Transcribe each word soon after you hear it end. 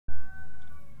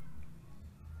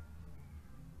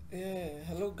Yeah,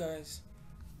 hello guys.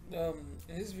 In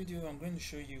this video I'm going to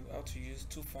show you how to use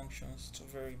two functions, two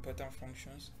very important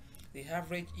functions, the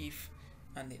average if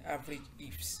and the average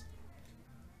ifs.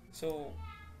 So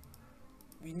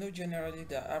we know generally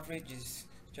that average is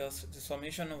just the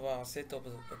summation of our set of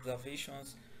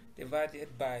observations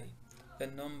divided by the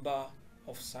number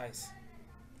of size,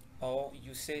 or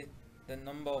you say the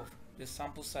number of the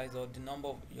sample size or the number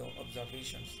of your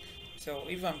observations. So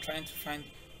if I'm trying to find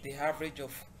the average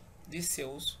of these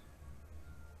sales,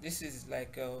 this is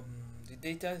like the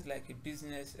data is like a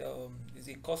business, is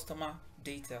a customer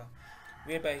data,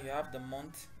 whereby you have the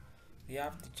month, you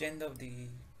have the gender of the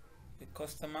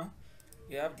customer,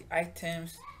 you have the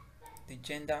items, the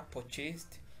gender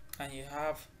purchased, and you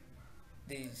have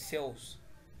the sales,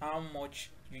 how much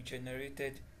you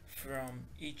generated from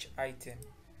each item.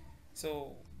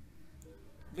 So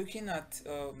looking at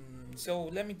so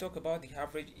let me talk about the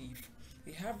average if.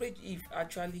 The average if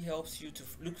actually helps you to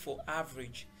look for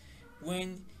average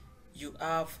when you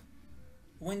have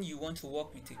when you want to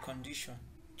work with a condition,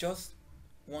 just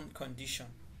one condition.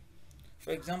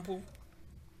 For example,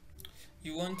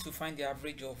 you want to find the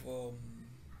average of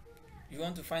you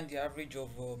want to find the average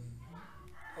of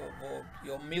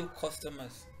your male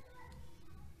customers,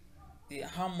 the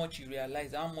how much you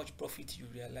realize, how much profit you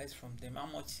realize from them, how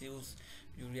much sales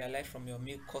you realize from your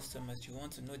male customers. You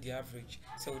want to know the average,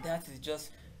 so that is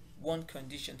just one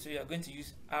condition. So you are going to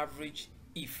use average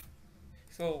if.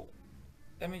 So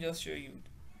let me just show you.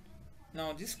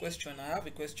 Now this question, I have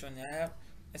a question. I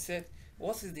said,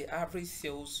 what is the average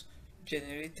sales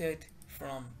generated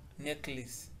from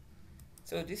necklace?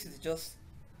 So this is just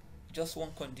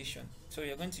one condition. So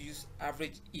you're going to use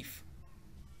average if.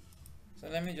 So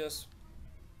let me just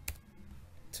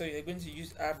so you're going to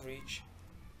use average.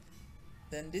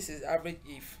 Then this is average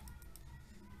if.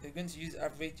 You're going to use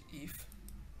average if.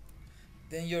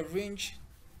 Then your range.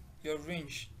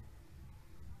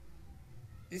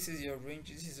 This is your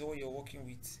range. This is what you're working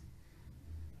with.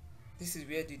 This is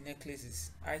where the necklace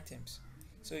is, items.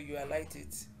 So you highlight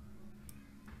it.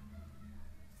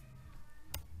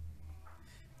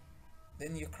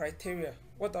 Then your criteria.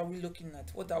 What are we looking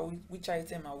at? Which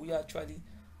item are we actually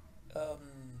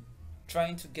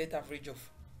trying to get average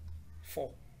of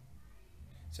for?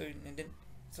 So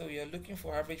you're looking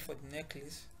for average for the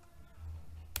necklace.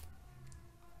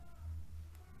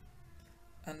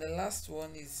 And the last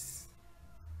one is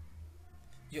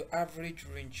your average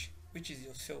range, which is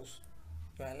your sales.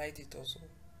 You highlight it also.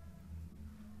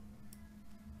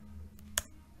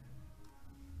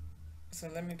 So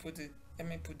let me put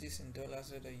this in dollars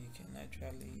so that you can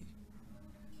actually,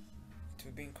 it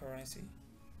will be in currency.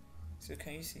 So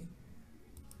can you see?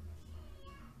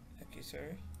 Okay,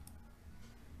 sorry.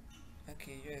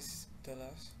 Okay, US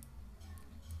dollars.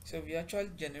 So we actually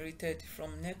generated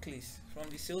from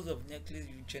the sales of necklace,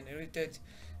 you generated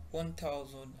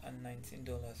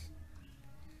 $1,019.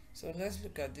 So let's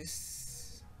look at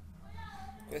this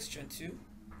question 2.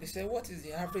 They say, what is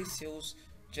the average sales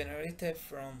generated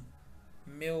from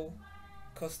male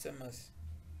customers?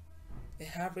 The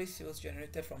average sales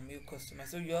generated from male customers.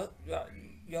 So you're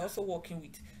also working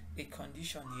with a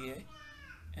condition here,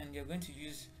 and you're going to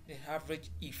use the average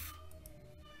if.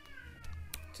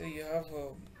 So you have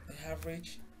the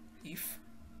average if,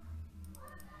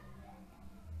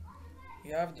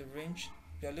 you have the range.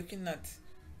 You're looking at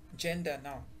gender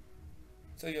now.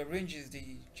 So your range is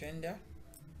the gender,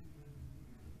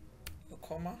 your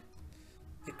comma.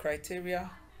 The criteria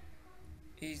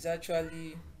is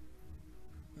actually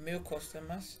male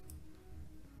customers.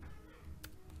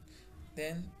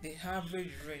 Then the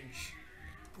average range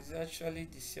is actually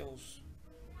the sales.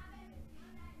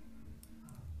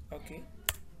 Okay.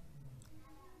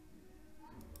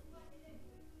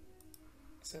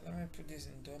 So let me put this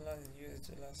in dollars, in US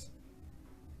dollars.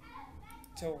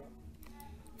 So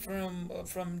from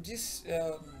this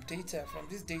data,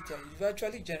 you've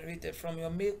actually generated from your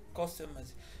male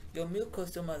customers. Your male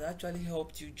customers actually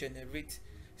helped you generate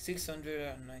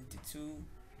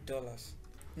 $692.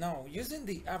 Now, using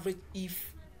the average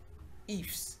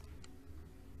ifs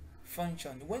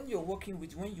function, when you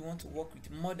want to work with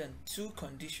more than two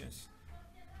conditions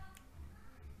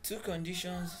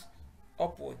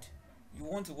upward, you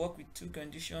want to work with two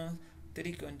conditions,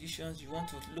 three conditions, you want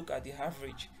to look at the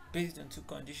average based on two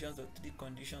conditions or three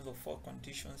conditions or four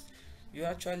conditions, you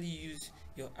actually use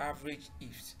your average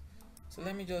ifs. So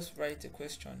let me just write a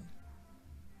question.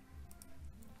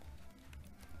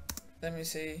 Let me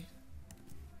say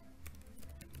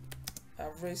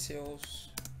average sales,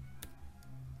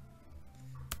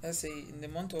 let's say in the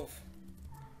month of,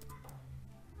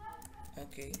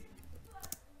 okay,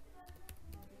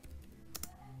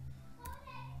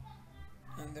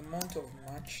 in the month of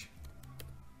March,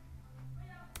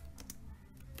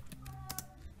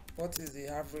 what is the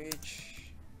average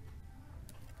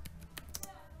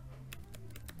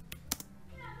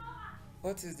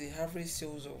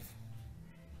sales of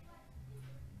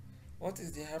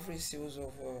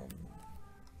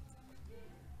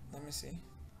let me see.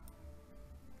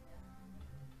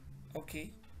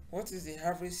 Okay, what is the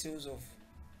average sales of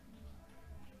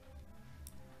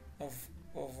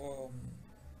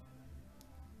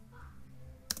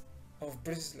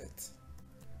bracelets?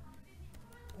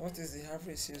 What is the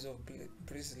average sales of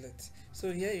bracelets?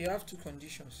 So here you have two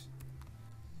conditions.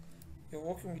 You're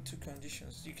working with two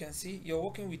conditions. You can see you're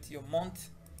working with your month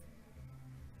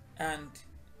and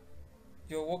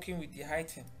you're working with the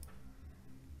item.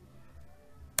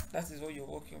 That is what you're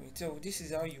working with. So this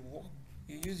is how you work.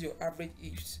 You use your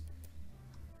AverageIFs.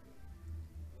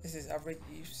 This is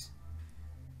AverageIFs.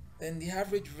 Then the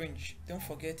average range, don't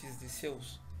forget, is the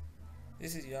sales.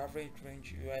 This is your average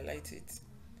range. You highlight it.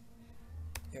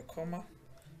 Your comma.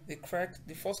 The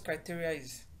first criteria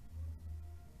is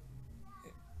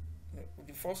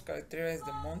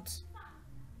the month.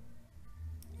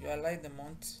 You highlight the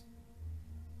month.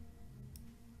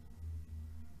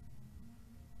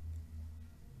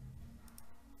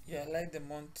 You highlight the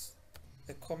month,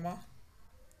 the comma.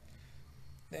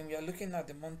 Then we are looking at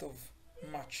the month of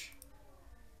March.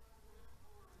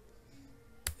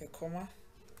 A comma.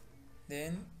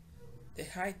 Then the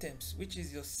items, which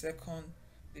is your second,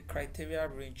 the criteria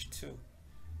range 2.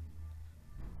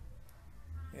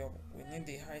 We need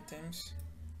the items,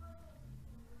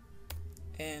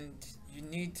 and you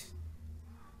need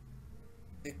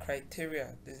the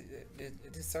criteria,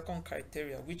 the second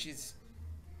criteria, which is,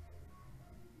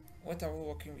 what are we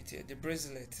working with here? The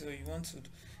bracelet. So you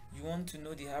want to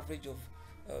know the average of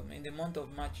in the month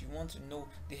of March. You want to know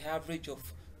the average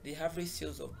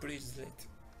sales of bracelet.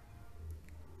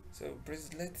 So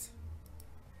bracelet,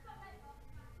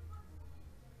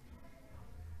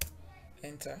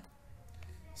 enter.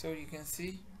 So you can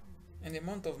see in the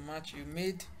month of March you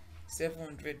made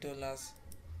 $700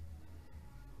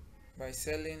 by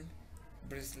selling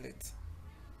bracelets.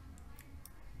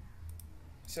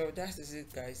 So that is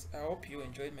it, guys. I hope you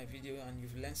enjoyed my video and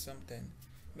you've learned something.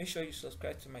 Make sure you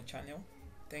subscribe to my channel.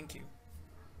 Thank you.